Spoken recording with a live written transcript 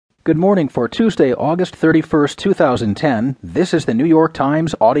Good morning for Tuesday, August 31st, 2010. This is the New York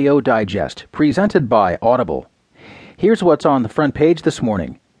Times Audio Digest, presented by Audible. Here's what's on the front page this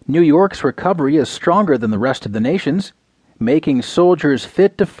morning. New York's recovery is stronger than the rest of the nation's, making soldiers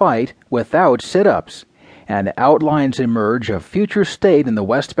fit to fight without sit-ups, and outlines emerge of future state in the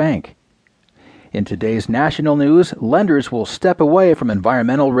West Bank. In today's national news, lenders will step away from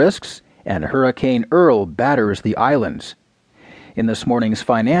environmental risks, and Hurricane Earl batters the islands. In this morning's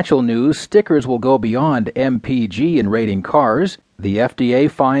financial news, stickers will go beyond MPG in rating cars. The FDA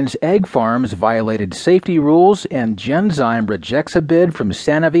finds egg farms violated safety rules, and Genzyme rejects a bid from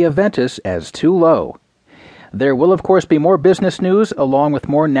Sanofi-Aventis as too low. There will, of course, be more business news, along with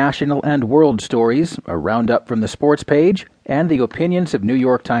more national and world stories, a roundup from the sports page, and the opinions of New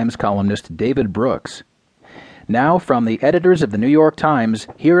York Times columnist David Brooks. Now, from the editors of the New York Times,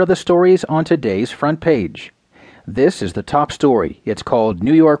 here are the stories on today's front page. This is the top story. It's called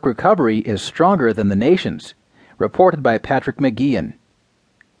New York Recovery is Stronger Than the Nation's, reported by Patrick McGeehan.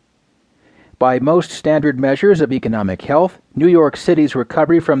 By most standard measures of economic health, New York City's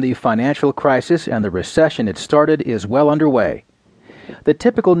recovery from the financial crisis and the recession it started is well underway. The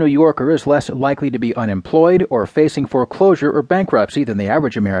typical New Yorker is less likely to be unemployed or facing foreclosure or bankruptcy than the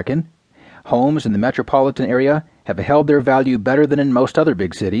average American. Homes in the metropolitan area have held their value better than in most other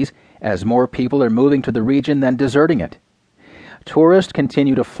big cities, as more people are moving to the region than deserting it. Tourists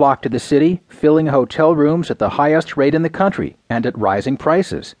continue to flock to the city, filling hotel rooms at the highest rate in the country and at rising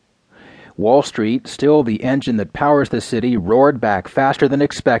prices. Wall Street, still the engine that powers the city, roared back faster than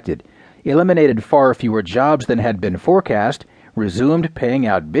expected, eliminated far fewer jobs than had been forecast, resumed paying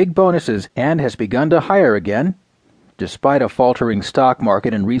out big bonuses, and has begun to hire again. Despite a faltering stock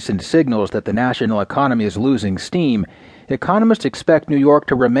market and recent signals that the national economy is losing steam, economists expect New York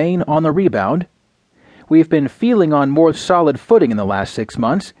to remain on the rebound. We've been feeling on more solid footing in the last 6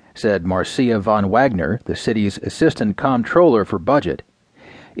 months, said Marcia von Wagner, the city's assistant comptroller for budget.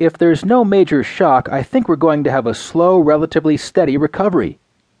 If there's no major shock, I think we're going to have a slow, relatively steady recovery.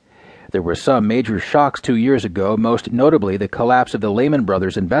 There were some major shocks 2 years ago, most notably the collapse of the Lehman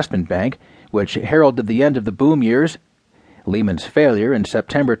Brothers investment bank, which heralded the end of the boom years. Lehman's failure in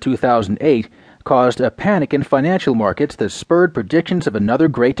September 2008 caused a panic in financial markets that spurred predictions of another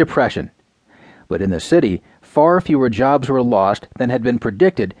Great Depression. But in the city, far fewer jobs were lost than had been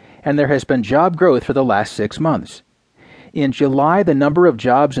predicted, and there has been job growth for the last 6 months. In July, the number of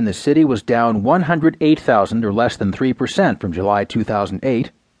jobs in the city was down 108,000, or less than 3% from July 2008.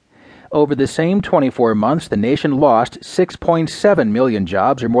 Over the same 24 months, the nation lost 6.7 million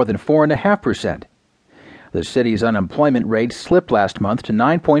jobs, or more than 4.5%. The city's unemployment rate slipped last month to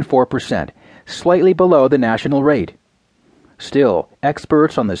 9.4%, slightly below the national rate. Still,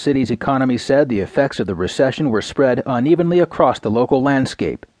 experts on the city's economy said the effects of the recession were spread unevenly across the local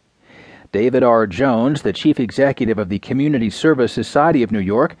landscape. David R. Jones, the chief executive of the Community Service Society of New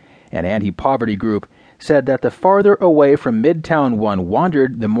York, an anti-poverty group, said that the farther away from Midtown one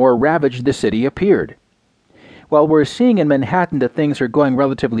wandered, the more ravaged the city appeared. While we're seeing in Manhattan that things are going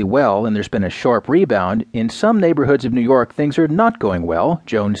relatively well and there's been a sharp rebound, in some neighborhoods of New York things are not going well,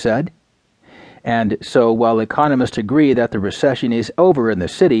 Jones said. And so while economists agree that the recession is over in the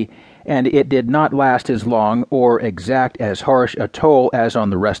city, and it did not last as long or exact as harsh a toll as on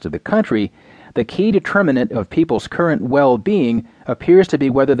the rest of the country, the key determinant of people's current well-being appears to be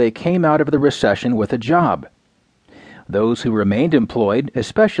whether they came out of the recession with a job. Those who remained employed,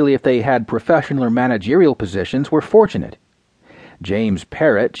 especially if they had professional or managerial positions, were fortunate. James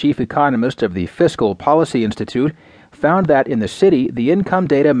Parrott, chief economist of the Fiscal Policy Institute, found that in the city, the income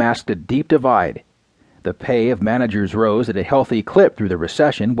data masked a deep divide. The pay of managers rose at a healthy clip through the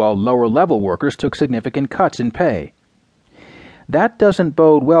recession, while lower-level workers took significant cuts in pay. That doesn't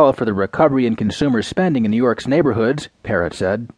bode well for the recovery in consumer spending in New York's neighborhoods, Parrott said.